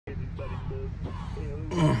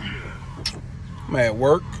I'm at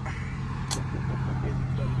work.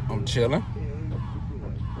 I'm chilling.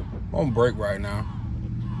 I'm on break right now.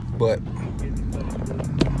 But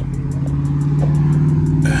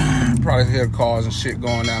probably hear cars and shit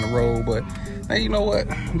going down the road. But hey, you know what?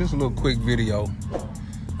 Just a little quick video.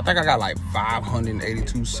 I think I got like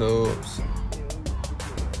 582 subs.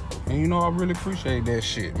 And you know, I really appreciate that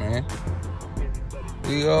shit, man.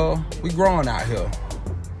 We growing out here.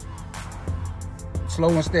 Slow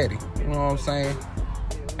and steady. You know what I'm saying?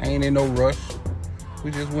 I ain't in no rush. We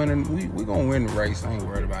just winning. We gonna win the race. I ain't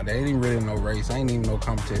worried about that. It ain't really no race. Ain't even no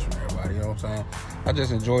competition with everybody. You know what I'm saying? I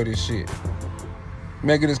just enjoy this shit.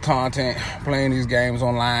 Making this content, playing these games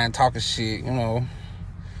online, talking shit. You know,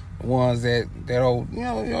 the ones that old.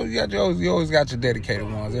 You always got your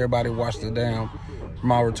dedicated ones. Everybody watch the damn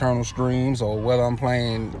my returnal streams, or whether I'm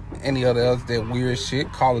playing any other that weird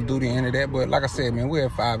shit, Call of Duty, any of that. But like I said, man, we're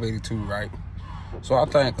at 582, right? So I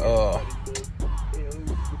think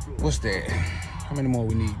what's that? How many more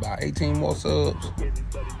we need? About 18 more subs.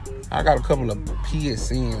 I got a couple of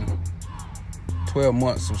PSN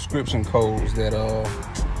 12-month subscription codes that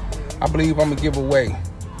I believe I'm gonna give away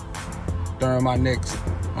during my next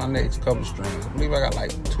couple streams. I believe I got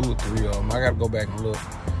like 2 or 3 of them. I gotta go back and look.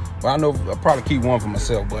 But I know I'll probably keep one for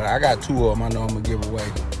myself, but I got 2 of them I know I'm gonna give away.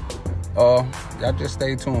 Y'all just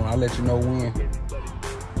stay tuned. I'll let you know when. You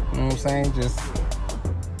know what I'm saying? Just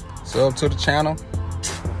sub to the channel.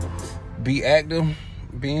 Be active.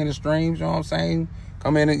 Be in the streams, you know what I'm saying?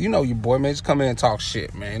 Come in and, you know your boy, man, just come in and talk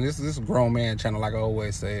shit, man. This is a grown man channel, like I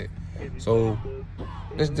always said. So,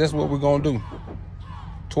 that's what we're gonna do.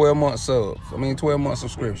 12-month subs. 12-month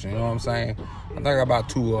subscription, you know what I'm saying? I think I got about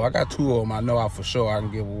 2 of them. I got 2 of them I know I for sure I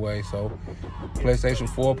can give away. So, PlayStation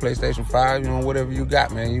 4, PlayStation 5, you know, whatever you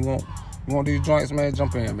got, man. You want these joints, man,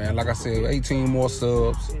 jump in, man. Like I said, 18 more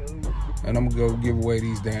subs. And I'm gonna go give away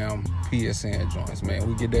these damn PSN joints, man.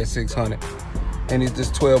 We get that 600. And it's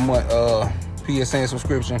this 12-month PSN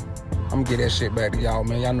subscription. I'm gonna get that shit back to y'all,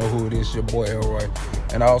 man. Y'all know who it is, your boy Elroy.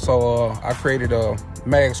 And also, I created a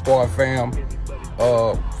Mag Squad Fam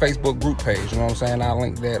Facebook group page. You know what I'm saying? I'll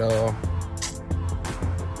link that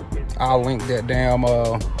damn.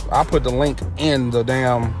 I'll put the link in the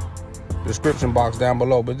damn description box down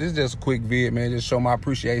below. But this is just a quick vid, man. Just show my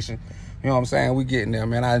appreciation. You know what I'm saying? We getting there,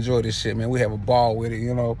 man. I enjoy this shit, man. We have a ball with it,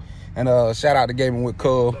 you know. And shout out to Gaming with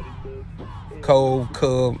Cub.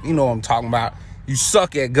 You know what I'm talking about. You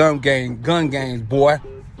suck at gun games, boy.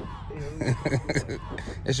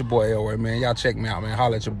 It's your boy Elroy, man. Y'all check me out, man.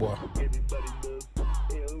 Holla at your boy.